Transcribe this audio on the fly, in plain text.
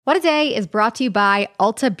What a Day is brought to you by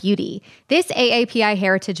Ulta Beauty. This AAPI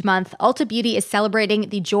Heritage Month, Ulta Beauty is celebrating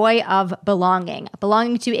the joy of belonging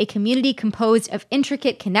to a community composed of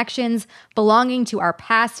intricate connections, belonging to our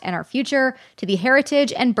past and our future, to the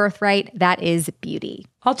heritage and birthright that is beauty.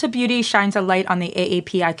 Ulta Beauty shines a light on the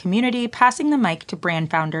AAPI community, passing the mic to brand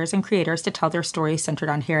founders and creators to tell their stories centered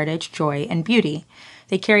on heritage, joy, and beauty.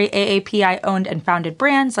 They carry AAPI-owned and founded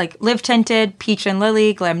brands like Live Tinted, Peach &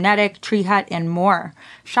 Lily, Glamnetic, Tree Hut, and more.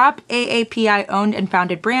 Shop AAPI-owned and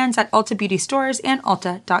founded brands at Ulta Beauty stores and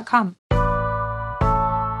Ulta.com.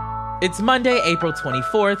 It's Monday, April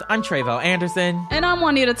 24th. I'm Tre'vell Anderson. And I'm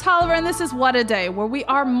Juanita Tolliver, and this is What a Day, where we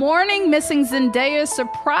are mourning missing Zendaya's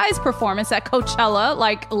surprise performance at Coachella,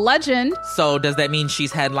 like legend. So does that mean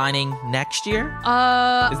she's headlining next year?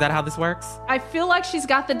 Is that how this works? I feel like she's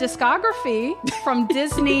got the discography from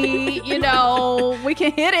Disney, we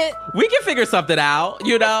can hit it. We can figure something out,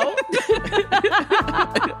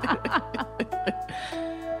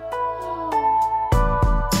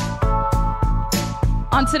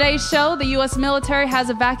 On today's show, the U.S. military has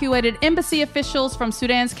evacuated embassy officials from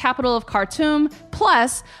Sudan's capital of Khartoum.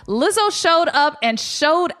 Plus, Lizzo showed up and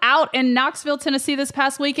showed out in Knoxville, Tennessee this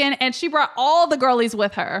past weekend, and she brought all the girlies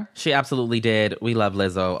with her. She absolutely did. We love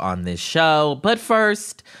Lizzo on this show. But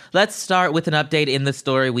first, let's start with an update in the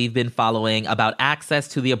story we've been following about access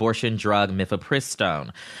to the abortion drug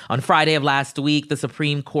mifepristone. On Friday of last week, the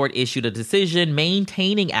Supreme Court issued a decision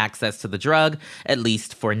maintaining access to the drug, at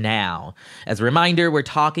least for now. As a reminder, we're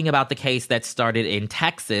talking about the case that started in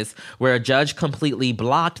Texas, where a judge completely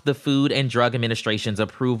blocked the Food and Drug Administration's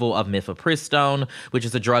approval of mifepristone, which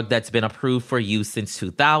is a drug that's been approved for use since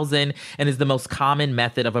 2000 and is the most common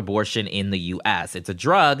method of abortion in the U.S. It's a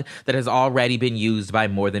drug that has already been used by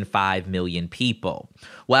more than 5 million people.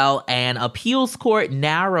 Well, an appeals court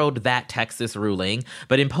narrowed that Texas ruling,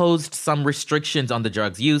 but imposed some restrictions on the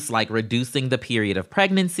drug's use, like reducing the period of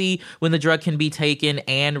pregnancy when the drug can be taken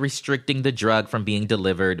and restricting the drug from being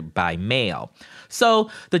delivered by mail. So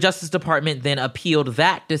the Justice Department then appealed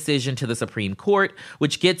that decision to the Supreme Court,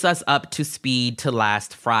 which gets us up to speed to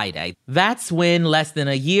last Friday. That's when, less than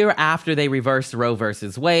a year after they reversed Roe v.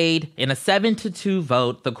 Wade, in a 7-2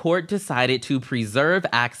 vote, the court decided to preserve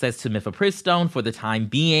access to mifepristone for the time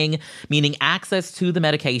being, meaning access to the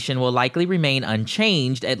medication will likely remain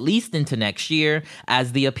unchanged at least into next year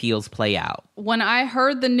as the appeals play out. When I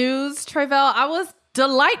heard the news, Tre'vell, I was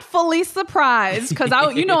delightfully surprised because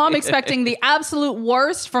I'm expecting the absolute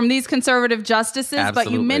worst from these conservative justices.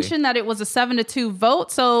 Absolutely. But you mentioned that it was a 7-2 vote.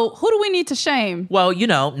 So who do we need to shame? Well,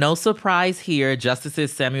 no surprise here.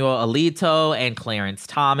 Justices Samuel Alito and Clarence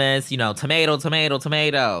Thomas,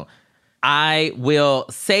 tomato. I will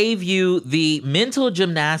save you the mental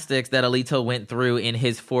gymnastics that Alito went through in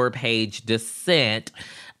his 4-page dissent.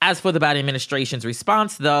 As for the Biden administration's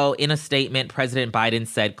response, though, in a statement, President Biden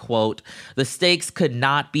said, quote, "The stakes could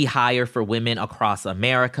not be higher for women across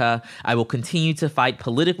America. I will continue to fight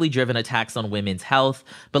politically driven attacks on women's health.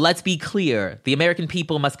 But let's be clear, the American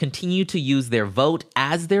people must continue to use their vote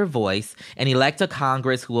as their voice and elect a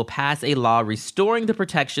Congress who will pass a law restoring the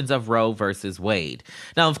protections of Roe versus Wade."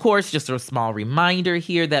 Now, of course, just a small reminder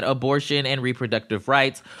here that abortion and reproductive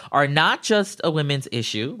rights are not just a women's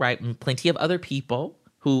issue, right? Plenty of other people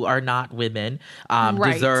who are not women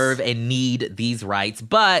deserve and need these rights.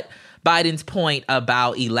 But Biden's point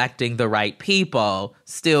about electing the right people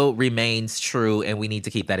still remains true, and we need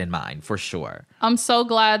to keep that in mind for sure. I'm so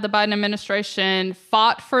glad the Biden administration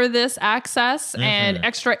fought for this access and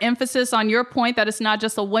extra emphasis on your point that it's not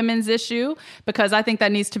just a women's issue, because I think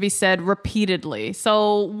that needs to be said repeatedly.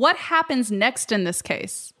 So what happens next in this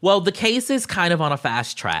case? Well, the case is kind of on a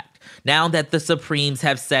fast track. Now that the Supremes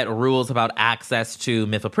have set rules about access to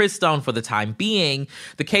mifepristone for the time being,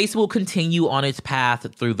 the case will continue on its path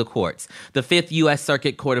through the courts. The Fifth U.S.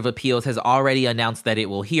 Circuit Court of Appeals has already announced that it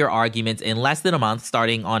will hear arguments in less than a month,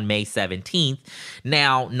 starting on May 17th.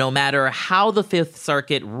 Now, no matter how the Fifth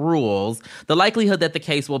Circuit rules, the likelihood that the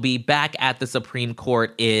case will be back at the Supreme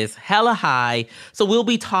Court is hella high. So we'll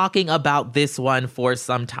be talking about this one for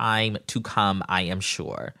some time to come, I am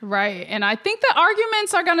sure. Right. And I think the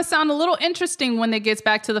arguments are going to sound a little interesting when it gets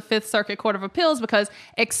back to the Fifth Circuit Court of Appeals, because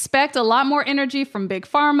expect a lot more energy from Big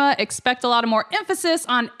Pharma, expect a lot of more emphasis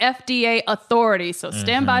on FDA authority. So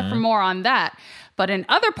stand by for more on that. But in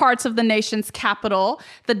other parts of the nation's capital,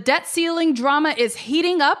 the debt ceiling drama is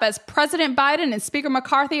heating up as President Biden and Speaker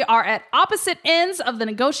McCarthy are at opposite ends of the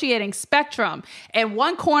negotiating spectrum. In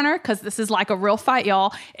one corner, because this is like a real fight,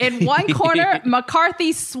 y'all, in one corner,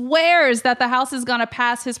 McCarthy swears that the House is going to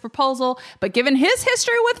pass his proposal, but given his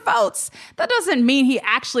history with votes, that doesn't mean he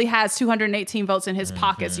actually has 218 votes in his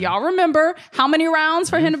pockets. Y'all remember how many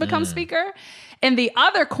rounds for him to become Speaker? In the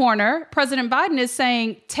other corner, President Biden is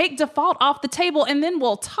saying, take default off the table and then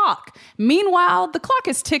we'll talk. Meanwhile, the clock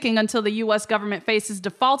is ticking until the U.S. government faces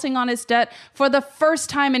defaulting on its debt for the first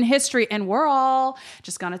time in history. And we're all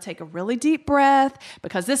just going to take a really deep breath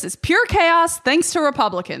because this is pure chaos thanks to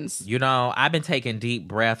Republicans. You know, I've been taking deep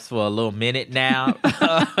breaths for a little minute now.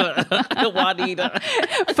 Juanita.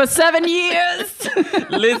 For 7 years.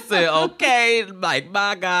 Listen, okay? Like,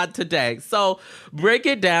 my God, today. So break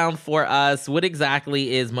it down for us. What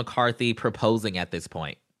exactly is McCarthy proposing at this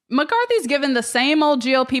point? McCarthy's given the same old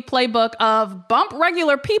GOP playbook of bump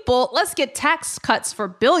regular people, let's get tax cuts for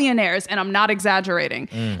billionaires, and I'm not exaggerating.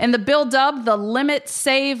 In the bill dubbed the Limit,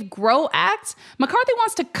 Save, Grow Act, McCarthy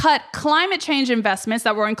wants to cut climate change investments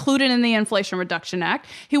that were included in the Inflation Reduction Act.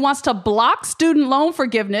 He wants to block student loan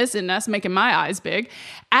forgiveness, and that's making my eyes big,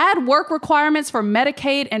 add work requirements for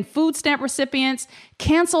Medicaid and food stamp recipients,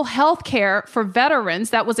 cancel health care for veterans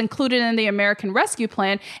that was included in the American Rescue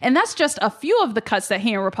Plan, and that's just a few of the cuts that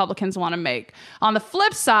he and Republicans want to make. On the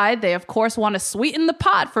flip side, they of course want to sweeten the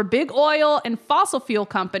pot for big oil and fossil fuel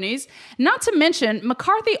companies. Not to mention,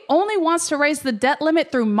 McCarthy only wants to raise the debt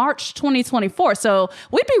limit through March 2024, so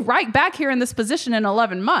we'd be right back here in this position in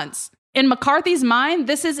 11 months. In McCarthy's mind,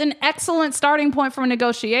 this is an excellent starting point for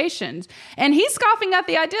negotiations. And he's scoffing at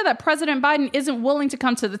the idea that President Biden isn't willing to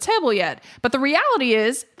come to the table yet. But the reality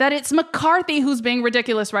is that it's McCarthy who's being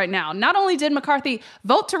ridiculous right now. Not only did McCarthy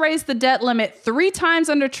vote to raise the debt limit 3 times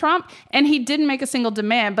under Trump, and he didn't make a single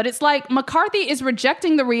demand, but it's like McCarthy is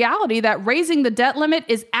rejecting the reality that raising the debt limit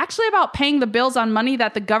is actually about paying the bills on money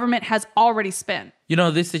that the government has already spent. You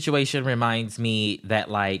know, this situation reminds me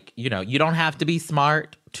that, like, you know, you don't have to be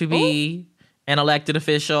smart to be an elected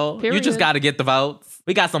official. Period. You just got to get the votes.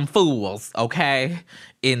 We got some fools, okay,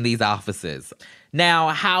 in these offices. Now,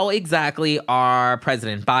 how exactly are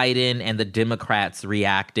President Biden and the Democrats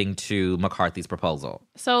reacting to McCarthy's proposal?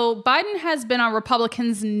 So Biden has been on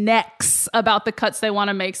Republicans' necks about the cuts they want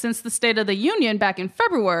to make since the State of the Union back in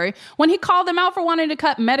February, when he called them out for wanting to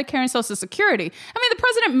cut Medicare and Social Security. I mean, the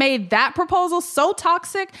president made that proposal so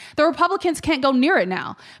toxic, the Republicans can't go near it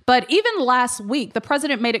now. But even last week, the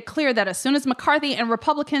president made it clear that as soon as McCarthy and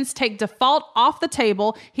Republicans take default off the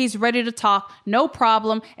table, he's ready to talk, no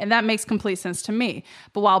problem, and that makes complete sense to me.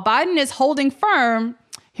 But while Biden is holding firm,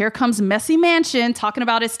 here comes Messy Manchin talking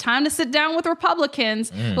about it's time to sit down with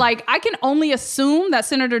Republicans. Like, I can only assume that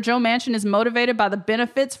Senator Joe Manchin is motivated by the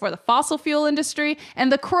benefits for the fossil fuel industry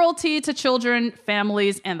and the cruelty to children,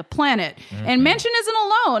 families, and the planet. And Manchin isn't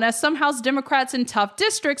alone, as some House Democrats in tough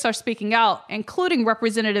districts are speaking out, including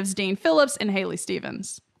Representatives Dean Phillips and Haley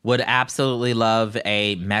Stevens. Would absolutely love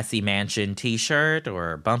a Messy Manchin t-shirt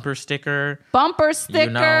or bumper sticker. Bumper sticker, You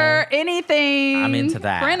know, anything. I'm into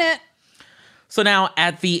that. Print it. So now,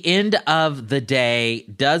 at the end of the day,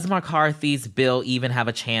 does McCarthy's bill even have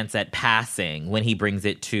a chance at passing when he brings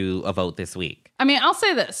it to a vote this week? I mean, I'll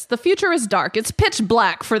say this. The future is dark. It's pitch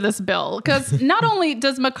black for this bill because not only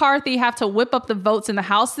does McCarthy have to whip up the votes in the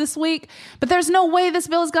House this week, but there's no way this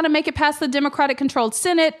bill is going to make it past the Democratic-controlled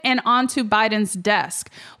Senate and onto Biden's desk.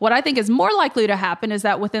 What I think is more likely to happen is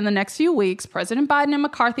that within the next few weeks, President Biden and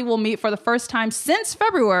McCarthy will meet for the first time since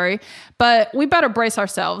February, but we better brace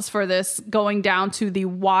ourselves for this going down to the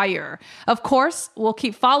wire. Of course, we'll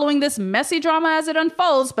keep following this messy drama as it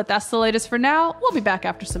unfolds, but that's the latest for now. We'll be back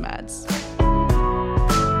after some ads.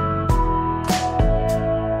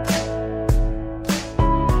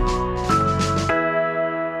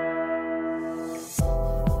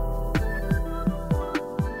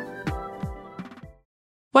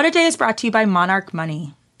 What a Day is brought to you by Monarch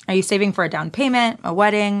Money. Are you saving for a down payment, a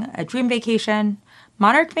wedding, a dream vacation?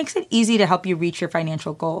 Monarch makes it easy to help you reach your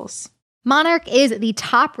financial goals. Monarch is the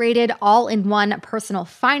top-rated all-in-one personal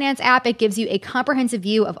finance app. It gives you a comprehensive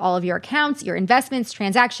view of all of your accounts, your investments,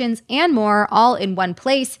 transactions, and more, all in one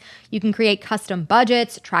place. You can create custom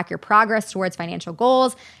budgets, track your progress towards financial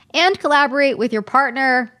goals, and collaborate with your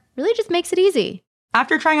partner. Really just makes it easy.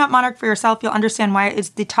 After trying out Monarch for yourself, you'll understand why it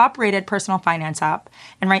is the top-rated personal finance app.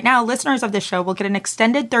 And right now, listeners of this show will get an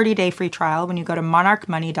extended 30-day free trial when you go to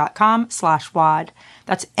monarchmoney.com/WAD.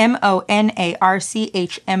 That's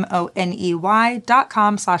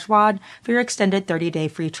MONARCHMONEY.com/WAD for your extended 30-day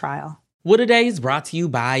free trial. What A Day is brought to you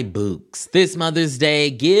by Books. This Mother's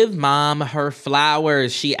Day, give mom her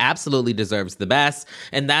flowers. She absolutely deserves the best,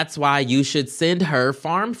 and that's why you should send her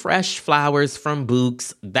farm fresh flowers from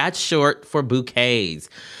Books. That's short for bouquets.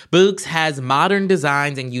 Books has modern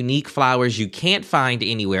designs and unique flowers you can't find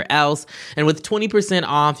anywhere else, and with 20%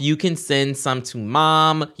 off, you can send some to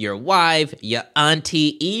mom, your wife, your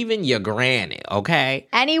auntie, even your granny, okay?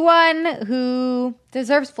 Anyone who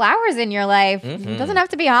deserves flowers in your life. It doesn't have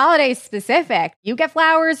to be holiday specific. You get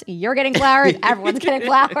flowers, you're getting flowers, everyone's getting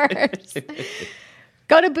flowers.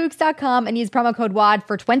 Go to Books.com and use promo code WAD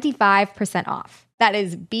for 25% off. That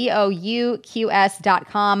is BOUQS.com,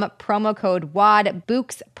 promo code WAD,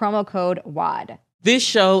 Books, promo code WAD. This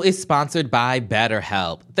show is sponsored by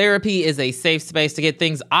BetterHelp. Therapy is a safe space to get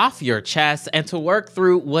things off your chest and to work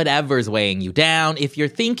through whatever's weighing you down. If you're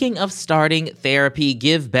thinking of starting therapy,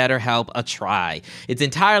 give BetterHelp a try. It's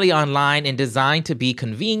entirely online and designed to be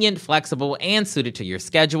convenient, flexible, and suited to your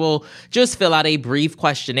schedule. Just fill out a brief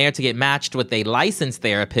questionnaire to get matched with a licensed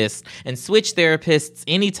therapist and switch therapists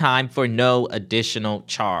anytime for no additional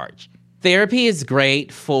charge. Therapy is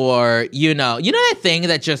great for, you know that thing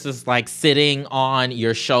that just is like sitting on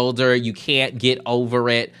your shoulder, you can't get over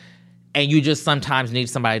it, and you just sometimes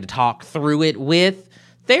need somebody to talk through it with?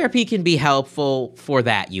 Therapy can be helpful for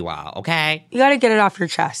that, you all, okay? You got to get it off your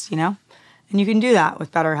chest, And you can do that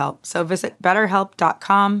with BetterHelp. So visit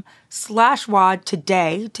BetterHelp.com/WAD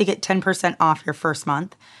today to get 10% off your first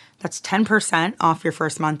month. That's 10% off your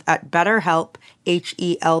first month at BetterHelp,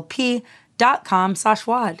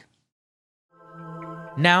 HELP.com/WAD.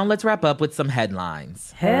 Now let's wrap up with some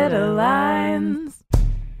headlines. Headlines.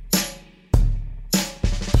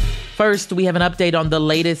 First, we have an update on the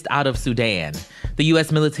latest out of Sudan. The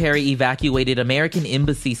U.S. military evacuated American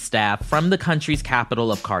embassy staff from the country's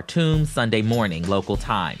capital of Khartoum Sunday morning, local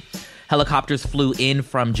time. Helicopters flew in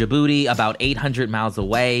from Djibouti, about 800 miles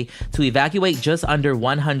away, to evacuate just under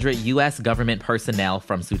 100 U.S. government personnel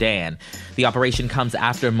from Sudan. The operation comes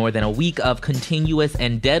after more than a week of continuous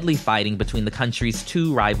and deadly fighting between the country's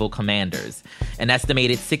two rival commanders. An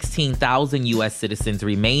estimated 16,000 U.S. citizens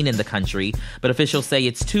remain in the country, but officials say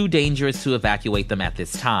it's too dangerous to evacuate them at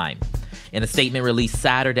this time. In a statement released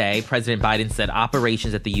Saturday, President Biden said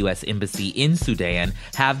operations at the U.S. Embassy in Sudan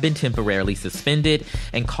have been temporarily suspended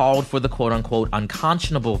and called for the quote-unquote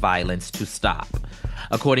unconscionable violence to stop.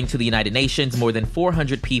 According to the United Nations, more than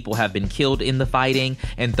 400 people have been killed in the fighting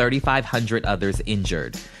and 3,500 others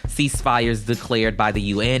injured. Ceasefires declared by the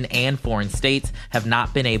UN and foreign states have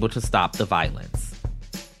not been able to stop the violence.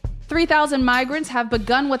 3,000 migrants have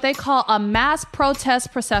begun what they call a mass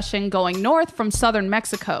protest procession going north from southern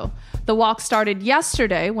Mexico. The walk started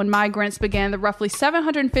yesterday when migrants began the roughly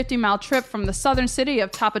 750-mile trip from the southern city of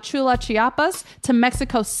Tapachula, Chiapas, to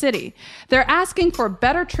Mexico City. They're asking for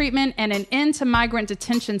better treatment and an end to migrant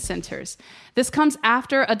detention centers. This comes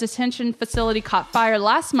after a detention facility caught fire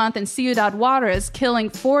last month in Ciudad Juarez, killing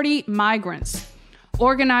 40 migrants.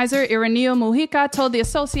 Organizer Ireneo Mujica told the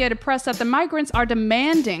Associated Press that the migrants are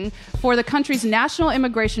demanding for the country's National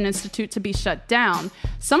Immigration Institute to be shut down,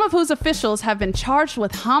 some of whose officials have been charged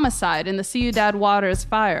with homicide in the Ciudad Juarez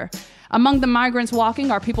fire. Among the migrants walking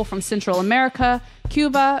are people from Central America,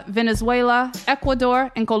 Cuba, Venezuela, Ecuador,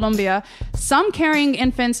 and Colombia, some carrying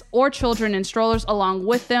infants or children in strollers along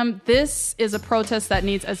with them. This is a protest that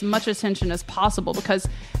needs as much attention as possible because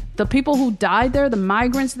the people who died there, the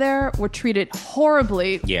migrants there, were treated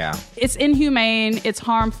horribly. Yeah. It's inhumane. It's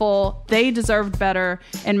harmful. They deserved better,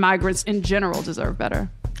 and migrants in general deserve better.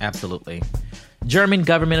 Absolutely. German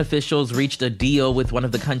government officials reached a deal with one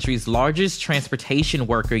of the country's largest transportation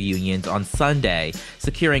worker unions on Sunday,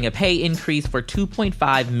 securing a pay increase for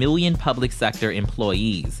 2.5 million public sector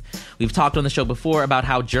employees. We've talked on the show before about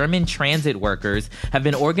how German transit workers have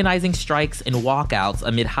been organizing strikes and walkouts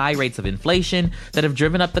amid high rates of inflation that have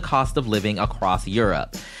driven up the cost of living across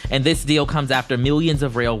Europe. And this deal comes after millions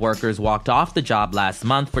of rail workers walked off the job last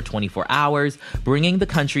month for 24 hours, bringing the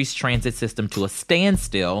country's transit system to a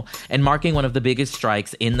standstill and marking one of the biggest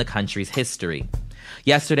strikes in the country's history.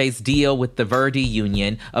 Yesterday's deal with the Verdi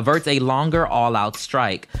union averts a longer all-out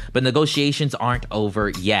strike, but negotiations aren't over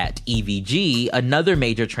yet. EVG, another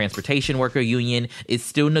major transportation worker union, is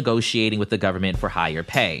still negotiating with the government for higher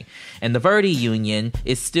pay. And the Verdi union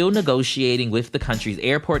is still negotiating with the country's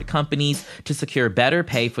airport companies to secure better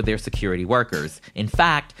pay for their security workers. In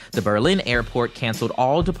fact, the Berlin airport canceled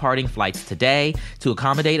all departing flights today to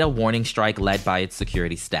accommodate a warning strike led by its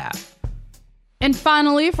security staff. And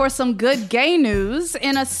finally, for some good gay news,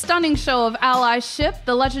 in a stunning show of allyship,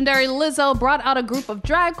 the legendary Lizzo brought out a group of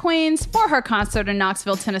drag queens for her concert in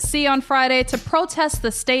Knoxville, Tennessee on Friday to protest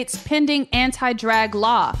the state's pending anti-drag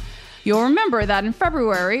law. You'll remember that in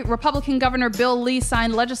February, Republican Governor Bill Lee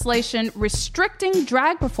signed legislation restricting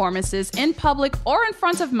drag performances in public or in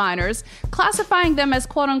front of minors, classifying them as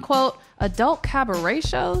quote-unquote adult cabaret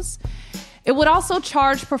shows. It would also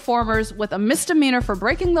charge performers with a misdemeanor for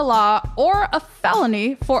breaking the law or a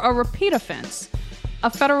felony for a repeat offense. A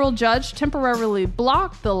federal judge temporarily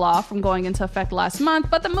blocked the law from going into effect last month,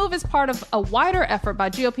 but the move is part of a wider effort by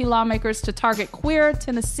GOP lawmakers to target queer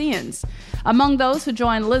Tennesseans. Among those who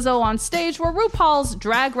joined Lizzo on stage were RuPaul's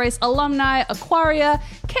Drag Race alumni Aquaria,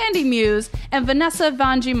 Candy Muse, and Vanessa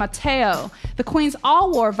Vanjie Mateo. The queens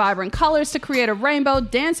all wore vibrant colors to create a rainbow,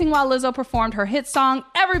 dancing while Lizzo performed her hit song,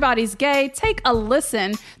 Everybody's Gay. Take a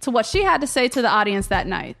listen to what she had to say to the audience that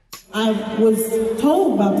night. I was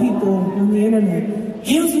told by people on the internet,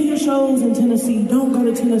 cancel your shows in Tennessee, don't go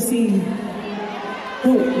to Tennessee.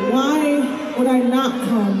 But why would I not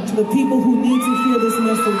come to the people who need to hear this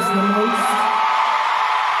message the most?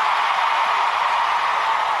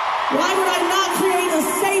 Why would I not create a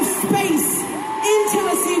safe space in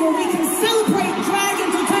Tennessee where we can celebrate drag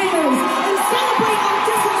entertainers and celebrate our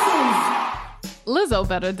differences? Lizzo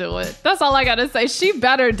better do it. That's all I gotta say. She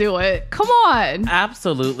better do it. Come on.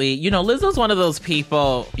 Absolutely. You know, Lizzo's one of those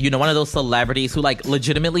people, you know, one of those celebrities who like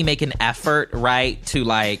legitimately make an effort, right, to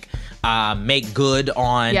like make good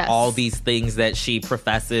on all these things that she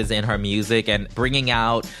professes in her music, and bringing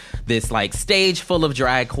out this like stage full of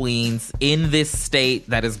drag queens in this state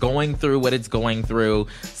that is going through what it's going through.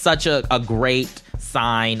 Such a great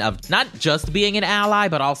sign of not just being an ally,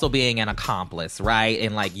 but also being an accomplice, right?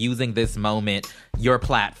 And like using this moment, your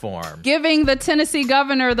platform. Giving the Tennessee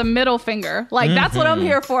governor the middle finger. Like, that's what I'm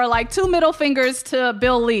here for. Like, 2 middle fingers to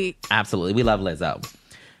Bill Lee. Absolutely. We love Lizzo.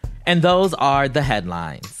 And those are the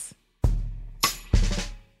headlines.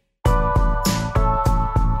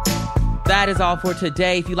 That is all for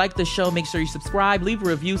today. If you like the show, make sure you subscribe, leave a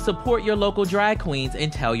review, support your local drag queens,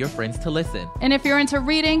 and tell your friends to listen. And if you're into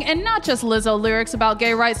reading and not just Lizzo lyrics about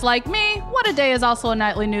gay rights like me, What a Day is also a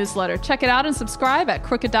nightly newsletter. Check it out and subscribe at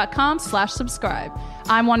crooked.com/subscribe.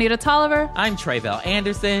 I'm Juanita Tolliver. I'm Tre'vell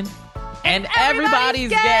Anderson. And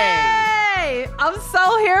everybody's gay! I'm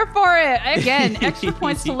so here for it. Again, extra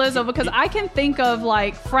points to Lizzo, because I can think of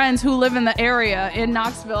like friends who live in the area in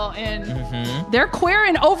Knoxville, and they're queer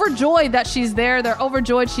and overjoyed that she's there. They're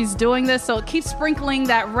overjoyed she's doing this. So keep sprinkling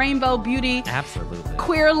that rainbow beauty. Absolutely.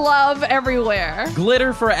 Queer love everywhere.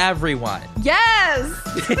 Glitter for everyone. Yes!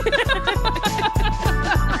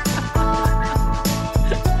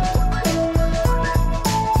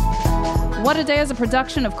 What a Day is a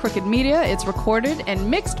production of Crooked Media. It's recorded and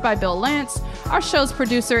mixed by Bill Lance. Our show's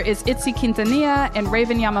producer is Itzy Quintanilla, and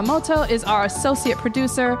Raven Yamamoto is our associate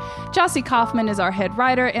producer. Jossie Kaufman is our head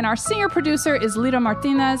writer, and our senior producer is Lita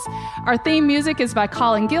Martinez. Our theme music is by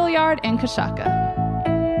Colin Gilliard and Kashaka.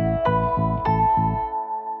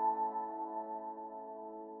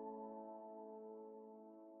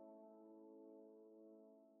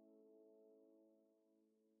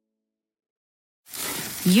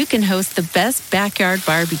 You can host the best backyard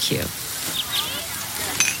barbecue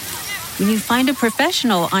when you find a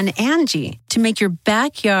professional on Angie to make your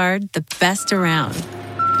backyard the best around.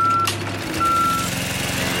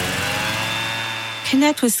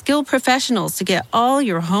 Connect with skilled professionals to get all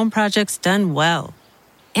your home projects done well.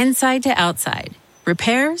 Inside to outside,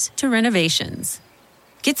 repairs to renovations.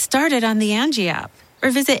 Get started on the Angie app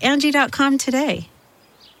or visit Angie.com today.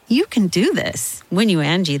 You can do this when you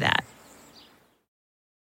Angie that.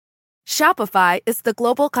 Shopify is the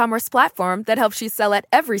global commerce platform that helps you sell at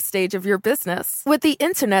every stage of your business. With the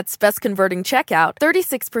internet's best converting checkout,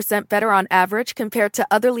 36% better on average compared to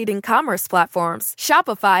other leading commerce platforms,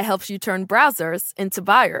 Shopify helps you turn browsers into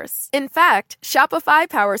buyers. In fact, Shopify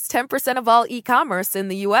powers 10% of all e-commerce in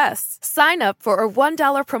the U.S. Sign up for a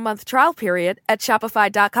 $1 per month trial period at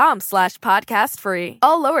shopify.com/podcastfree.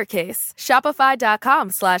 All lowercase,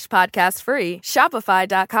 shopify.com/podcastfree,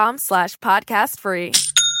 shopify.com/podcastfree.